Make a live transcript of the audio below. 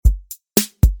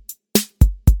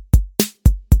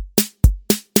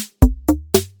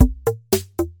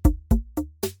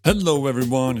Hello,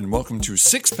 everyone, and welcome to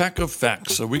Six Pack of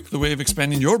Facts, a weekly way of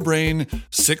expanding your brain,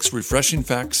 6 refreshing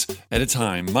facts at a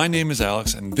time. My name is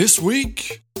Alex, and this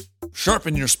week,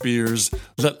 sharpen your spears,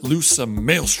 let loose a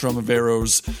maelstrom of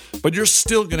arrows, but you're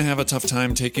still going to have a tough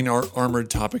time taking our armored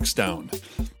topics down.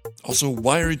 Also,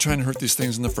 why are you trying to hurt these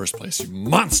things in the first place, you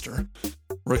monster?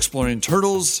 We're exploring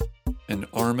turtles and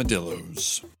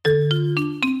armadillos.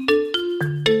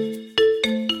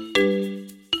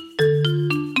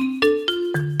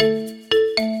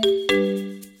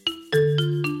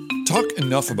 Talk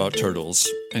enough about turtles,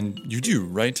 and you do,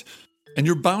 right? And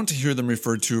you're bound to hear them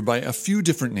referred to by a few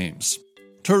different names.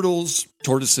 Turtles,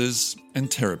 tortoises,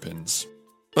 and terrapins.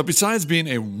 But besides being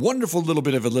a wonderful little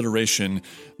bit of alliteration,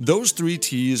 those 3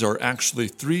 T's are actually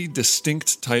 3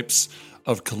 distinct types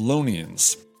of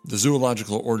chelonians, the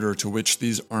zoological order to which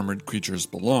these armored creatures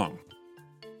belong.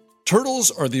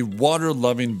 Turtles are the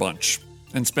water-loving bunch,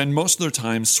 and spend most of their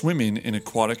time swimming in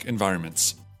aquatic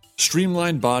environments.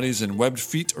 Streamlined bodies and webbed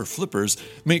feet or flippers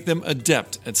make them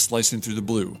adept at slicing through the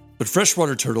blue, but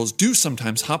freshwater turtles do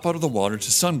sometimes hop out of the water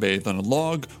to sunbathe on a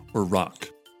log or rock.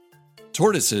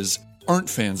 Tortoises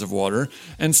aren't fans of water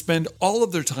and spend all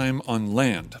of their time on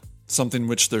land, something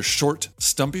which their short,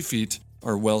 stumpy feet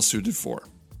are well suited for.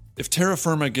 If terra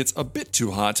firma gets a bit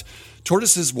too hot,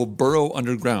 tortoises will burrow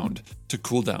underground to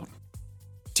cool down.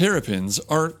 Terrapins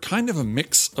are kind of a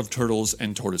mix of turtles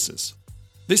and tortoises.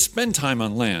 They spend time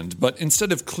on land, but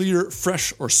instead of clear,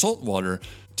 fresh, or salt water,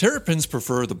 terrapins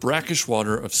prefer the brackish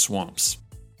water of swamps.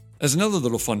 As another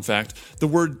little fun fact, the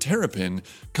word terrapin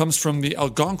comes from the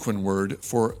Algonquin word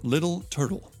for little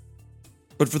turtle.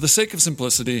 But for the sake of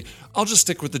simplicity, I'll just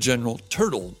stick with the general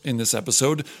turtle in this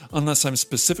episode, unless I'm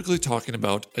specifically talking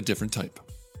about a different type.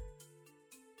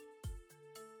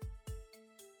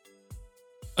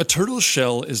 A turtle's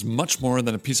shell is much more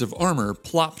than a piece of armor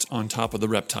plopped on top of the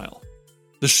reptile.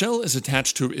 The shell is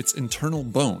attached to its internal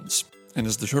bones, and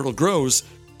as the turtle grows,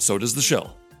 so does the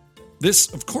shell.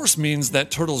 This, of course, means that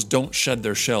turtles don't shed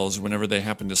their shells whenever they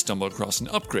happen to stumble across an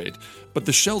upgrade, but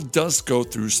the shell does go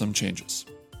through some changes.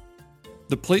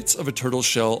 The plates of a turtle's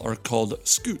shell are called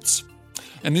scutes,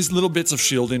 and these little bits of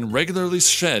shielding regularly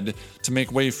shed to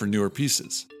make way for newer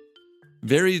pieces.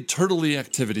 Varied turtle-y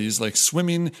activities like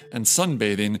swimming and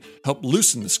sunbathing help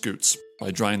loosen the scutes by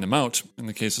drying them out, in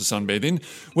the case of sunbathing,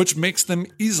 which makes them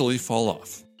easily fall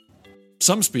off.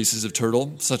 Some species of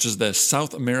turtle, such as the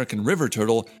South American river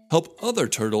turtle, help other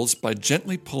turtles by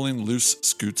gently pulling loose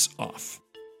scutes off.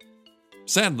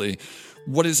 Sadly,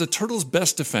 what is a turtle's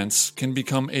best defense can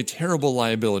become a terrible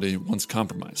liability once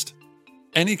compromised.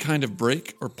 Any kind of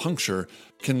break or puncture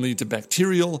can lead to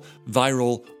bacterial,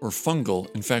 viral, or fungal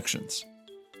infections.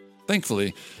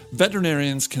 Thankfully,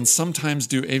 veterinarians can sometimes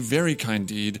do a very kind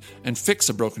deed and fix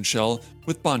a broken shell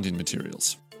with bonding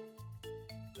materials.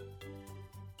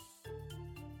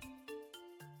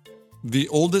 The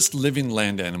oldest living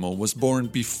land animal was born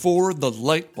before the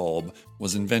light bulb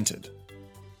was invented.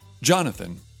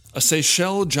 Jonathan, a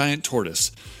Seychelles giant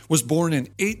tortoise, was born in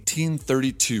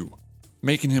 1832,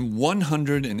 making him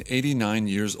 189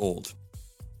 years old.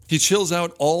 He chills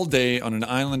out all day on an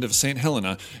island of St.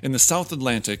 Helena in the South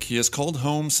Atlantic he has called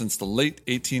home since the late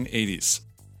 1880s.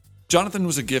 Jonathan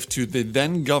was a gift to the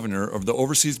then governor of the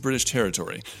Overseas British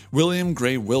Territory, William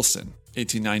Grey Wilson,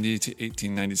 1890 to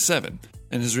 1897,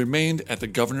 and has remained at the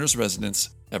governor's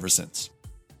residence ever since.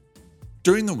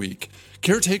 During the week,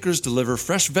 caretakers deliver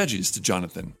fresh veggies to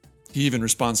Jonathan. He even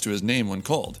responds to his name when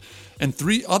called, and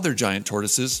 3 other giant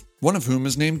tortoises, one of whom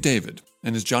is named David,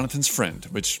 and is Jonathan's friend,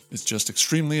 which is just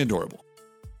extremely adorable.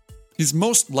 He's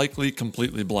most likely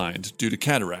completely blind due to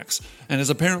cataracts, and has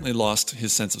apparently lost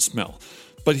his sense of smell,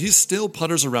 but he still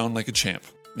putters around like a champ,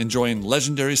 enjoying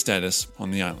legendary status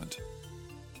on the island.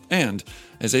 And,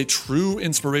 as a true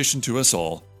inspiration to us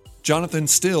all, Jonathan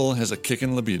still has a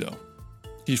kickin' libido.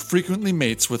 He frequently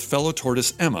mates with fellow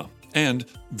tortoise Emma, and,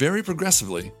 very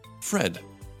progressively, Fred.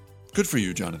 Good for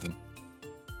you, Jonathan.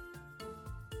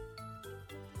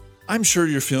 I'm sure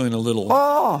you're feeling a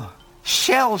little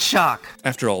shell shock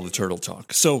after all the turtle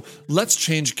talk. So let's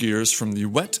change gears from the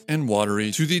wet and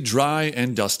watery to the dry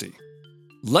and dusty.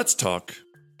 Let's talk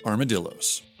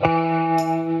armadillos.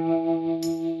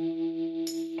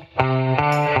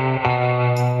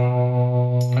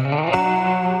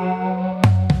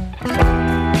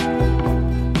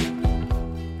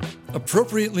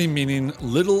 Appropriately meaning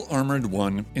little armored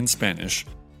one in Spanish,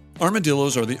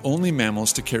 armadillos are the only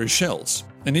mammals to carry shells.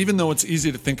 And even though it's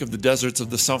easy to think of the deserts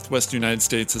of the southwest United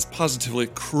States as positively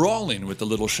crawling with the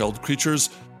little shelled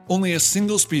creatures, only a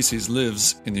single species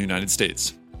lives in the United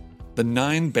States: the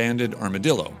 9-banded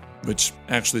armadillo, which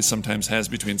actually sometimes has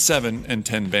between 7 and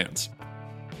 10 bands.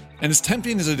 And as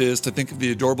tempting as it is to think of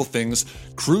the adorable things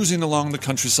cruising along the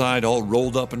countryside all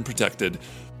rolled up and protected,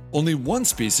 only one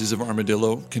species of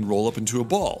armadillo can roll up into a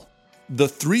ball: the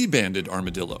three-banded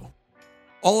armadillo.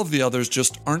 All of the others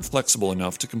just aren't flexible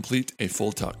enough to complete a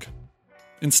full tuck.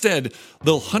 Instead,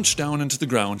 they'll hunch down into the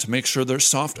ground to make sure their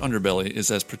soft underbelly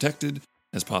is as protected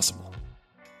as possible.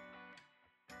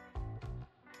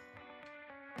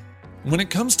 When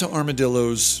it comes to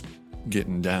armadillos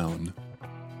getting down,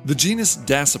 the genus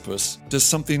Dasypus does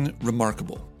something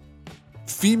remarkable.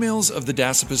 Females of the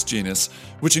Dasypus genus,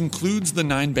 which includes the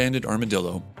 9-banded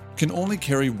armadillo, can only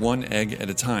carry one egg at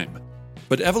a time,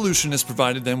 but evolution has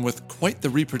provided them with quite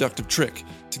the reproductive trick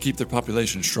to keep their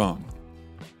population strong.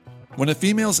 When a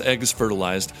female's egg is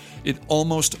fertilized, it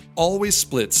almost always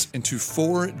splits into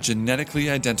 4 genetically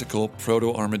identical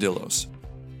proto-armadillos.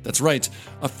 That's right,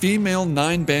 a female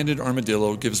 9-banded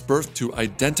armadillo gives birth to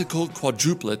identical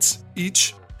quadruplets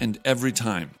each and every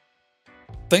time.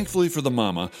 Thankfully for the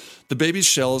mama, the baby's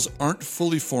shells aren't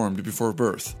fully formed before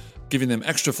birth, giving them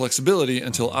extra flexibility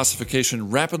until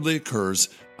ossification rapidly occurs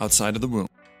outside of the womb.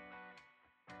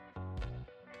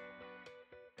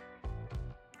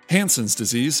 Hansen's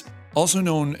disease, also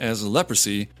known as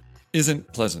leprosy,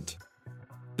 isn't pleasant.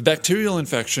 The bacterial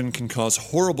infection can cause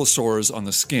horrible sores on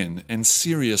the skin and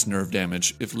serious nerve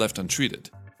damage if left untreated.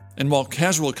 And while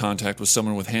casual contact with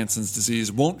someone with Hansen's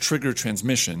disease won't trigger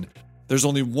transmission, there's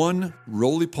only one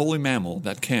roly-poly mammal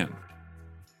that can.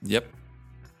 Yep,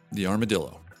 the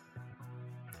armadillo.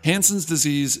 Hansen's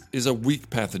disease is a weak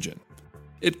pathogen.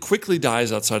 It quickly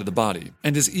dies outside of the body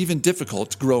and is even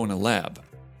difficult to grow in a lab.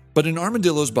 But an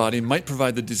armadillo's body might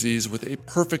provide the disease with a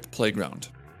perfect playground.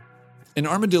 An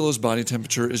armadillo's body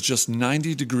temperature is just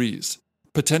 90 degrees,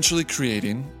 potentially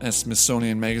creating, as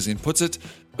Smithsonian Magazine puts it,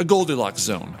 a Goldilocks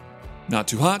zone. Not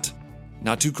too hot,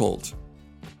 not too cold.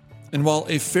 And while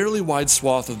a fairly wide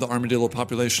swath of the armadillo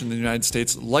population in the United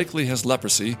States likely has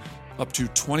leprosy, up to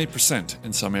 20%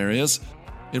 in some areas,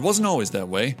 it wasn't always that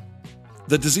way.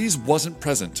 The disease wasn't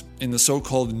present in the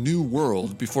so-called New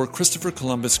World before Christopher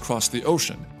Columbus crossed the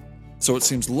ocean, so it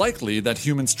seems likely that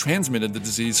humans transmitted the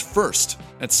disease first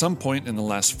at some point in the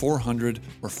last 400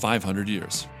 or 500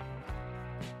 years.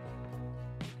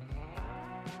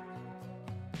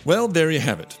 Well, there you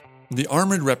have it. The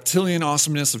armored reptilian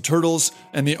awesomeness of turtles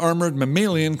and the armored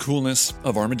mammalian coolness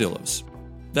of armadillos.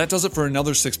 That does it for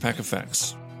another 6-pack of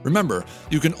facts. Remember,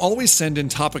 you can always send in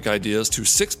topic ideas to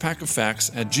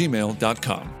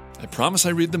 6packoffacts@gmail.com. I promise I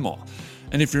read them all.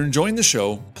 And if you're enjoying the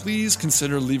show, please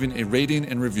consider leaving a rating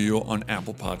and review on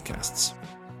Apple Podcasts.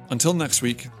 Until next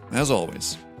week, as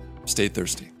always, stay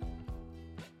thirsty.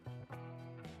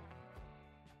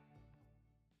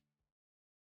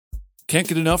 Can't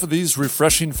get enough of these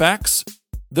refreshing facts?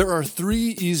 There are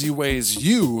 3 easy ways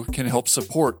you can help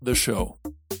support the show.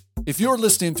 If you're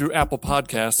listening through Apple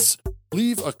Podcasts,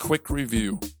 leave a quick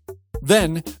review.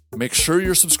 Then, make sure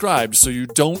you're subscribed so you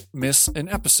don't miss an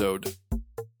episode.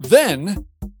 Then,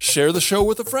 share the show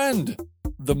with a friend.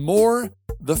 The more,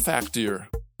 the factier.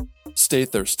 Stay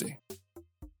thirsty.